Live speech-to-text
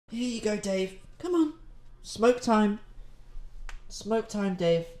Here you go, Dave. Come on. Smoke time. Smoke time,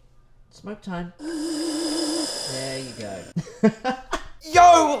 Dave. Smoke time. There you go.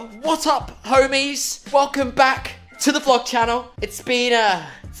 Yo, what up, homies? Welcome back to the vlog channel. It's been a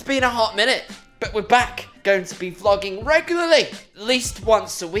hot minute, but we're back. Going to be vlogging regularly, at least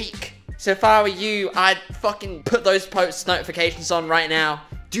once a week. So if I were you, I'd fucking put those post notifications on right now.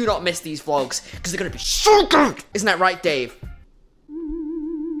 Do not miss these vlogs, because they're gonna be so good. Isn't that right, Dave?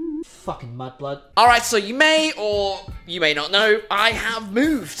 Fucking mudblood. Alright, so you may or you may not know, I have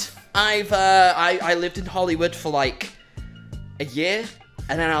moved. I lived in Hollywood for like a year,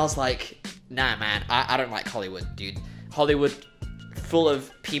 and then I was like, nah man, I don't like Hollywood, dude. Hollywood full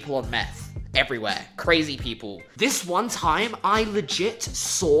of people on meth everywhere, crazy people. This one time, I legit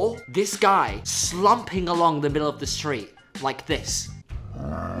saw this guy slumping along the middle of the street, like this.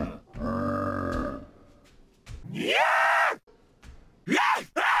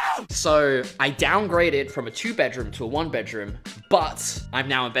 So I downgraded from a 2-bedroom to a 1-bedroom, but I'm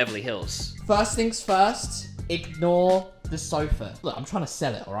now in Beverly Hills. First things first, ignore the sofa. Look, I'm trying to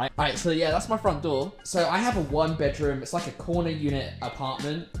sell it, alright? Alright, so yeah, that's my front door. So I have a 1-bedroom, it's like a corner unit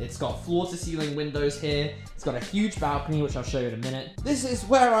apartment. It's got floor-to-ceiling windows here. It's got a huge balcony, which I'll show you in a minute. This is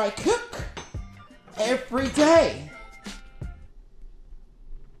where I cook every day.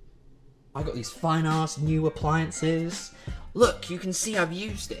 I got these fine-ass new appliances. Look, you can see I've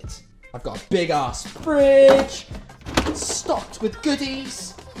used it. I've got a big-ass fridge, stocked with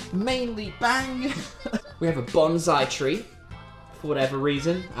goodies, mainly bang. We have a bonsai tree, for whatever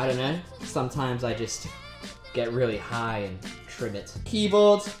reason, I don't know. Sometimes I just get really high and trim it.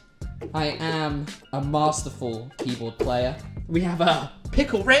 Keyboard, I am a masterful keyboard player. We have a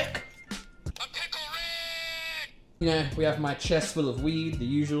pickle Rick. You know, we have my chest full of weed, the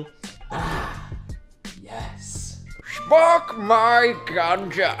usual. Ah, yes. Smoke my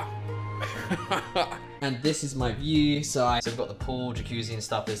ganja. And this is my view, so I've got the pool, jacuzzi and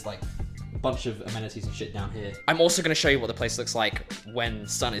stuff. There's like a bunch of amenities and shit down here. I'm also gonna show you what the place looks like when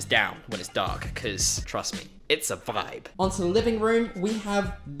sun is down, when it's dark, because trust me, it's a vibe. Onto the living room, we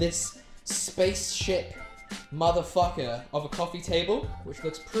have this spaceship motherfucker of a coffee table, which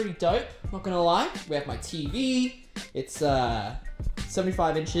looks pretty dope, not gonna lie. We have my TV, it's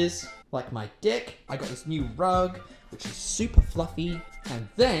 75 inches, like my dick. I got this new rug, which is super fluffy. And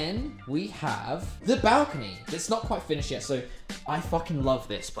then we have the balcony. It's not quite finished yet, so I fucking love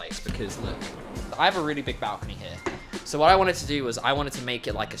this place because look, I have a really big balcony here. So what I wanted to do was I wanted to make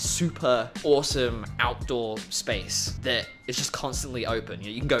it like a super awesome outdoor space that is just constantly open.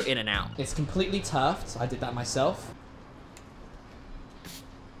 You can go in and out. It's completely turfed. I did that myself.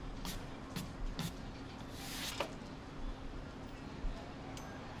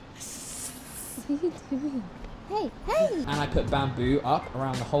 What are you doing? Hey, hey! And I put bamboo up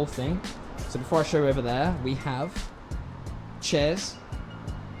around the whole thing. So before I show you over there, we have chairs,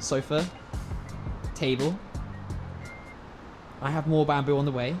 sofa, table. I have more bamboo on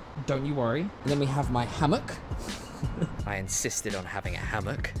the way, don't you worry. And then we have my hammock. I insisted on having a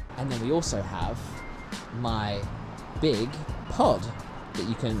hammock. And then we also have my big pod that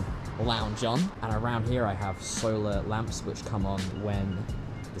you can lounge on. And around here I have solar lamps which come on when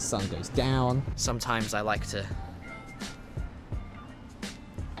the sun goes down. Sometimes I like to...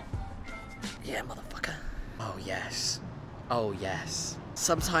 Yeah, motherfucker. Oh, yes. Oh, yes.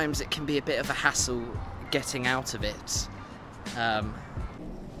 Sometimes it can be a bit of a hassle getting out of it.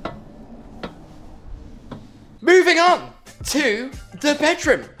 Moving on to the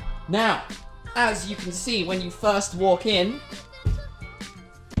bedroom. Now, as you can see when you first walk in,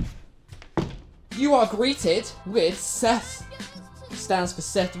 you are greeted with Seth. Stands for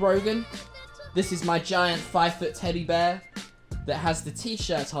Seth Rogen. This is my giant 5-foot teddy bear that has the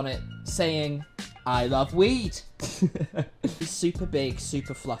t-shirt on it saying, I love weed. He's super big,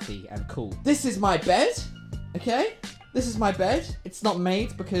 super fluffy and cool. This is my bed, okay? This is my bed. It's not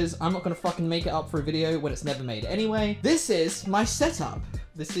made because I'm not gonna fucking make it up for a video when it's never made anyway. This is my setup.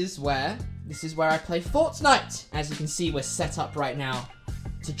 This is where I play Fortnite. As you can see, we're set up right now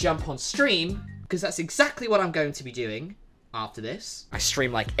to jump on stream because that's exactly what I'm going to be doing after this. I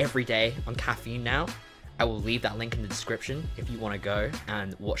stream like every day on Caffeine now. I will leave that link in the description if you want to go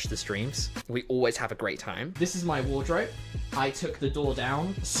and watch the streams. We always have a great time. This is my wardrobe. I took the door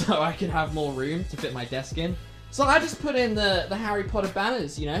down so I could have more room to fit my desk in. So I just put in the Harry Potter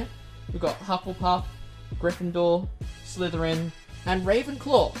banners, you know? We've got Hufflepuff, Gryffindor, Slytherin, and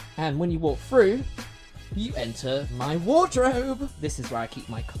Ravenclaw. And when you walk through, you enter my wardrobe. This is where I keep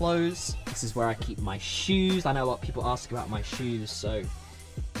my clothes. This is where I keep my shoes. I know a lot of people ask about my shoes, so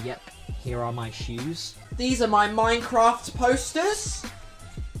yep, here are my shoes. These are my Minecraft posters.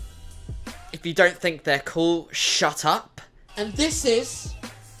 If you don't think they're cool, shut up. And this is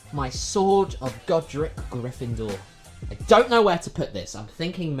my Sword of Godric Gryffindor. I don't know where to put this. I'm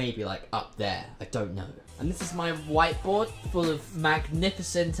thinking maybe like up there. I don't know. And this is my whiteboard full of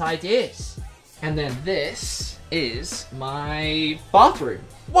magnificent ideas. And then this is my bathroom.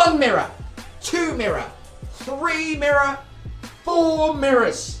 1 mirror, 2 mirror, 3 mirror, 4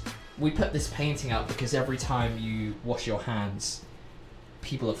 mirrors. We put this painting up because every time you wash your hands,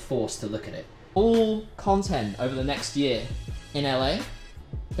 people are forced to look at it. All content over the next year in LA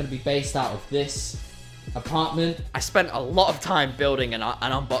going to be based out of this apartment. I spent a lot of time building and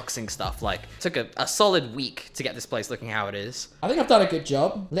unboxing stuff. Like, took a solid week to get this place looking how it is. I think I've done a good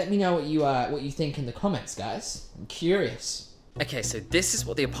job. Let me know what you think in the comments, guys. I'm curious. Okay, so this is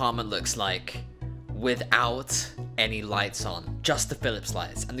what the apartment looks like without any lights on, just the Philips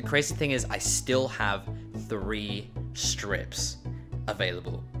lights. And the crazy thing is I still have 3 strips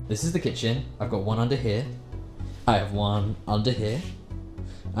available. This is the kitchen. I've got one under here. I have one under here.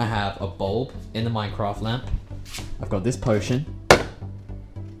 I have a bulb in the Minecraft lamp. I've got this potion.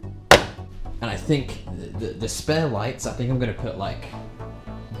 And I think the spare lights, I think I'm gonna put like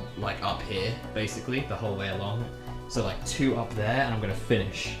up here, basically, the whole way along. So like 2 up there, and I'm gonna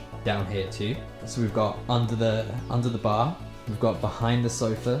finish down here too. So we've got under the bar. We've got behind the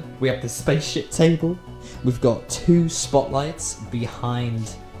sofa. We have the spaceship table. We've got 2 spotlights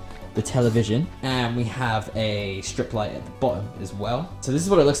behind the television, and we have a strip light at the bottom as well. So this is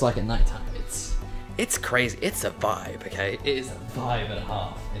what it looks like at nighttime. It's crazy. It's a vibe, okay? It is a vibe and a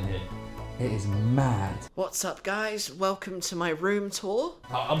half in here. It is mad. What's up, guys? Welcome to my room tour.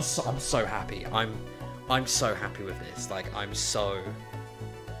 I'm so happy. I'm so happy with this. Like, I'm so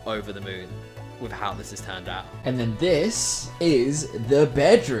over the moon with how this has turned out. And then this is the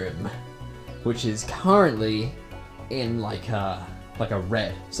bedroom, which is currently in like a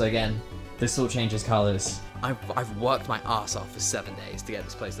red. So again, this all changes colors. I've worked my ass off for 7 days to get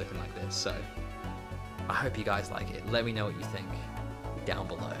this place looking like this, so I hope you guys like it. Let me know what you think down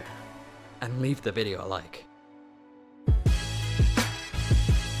below, and leave the video a like.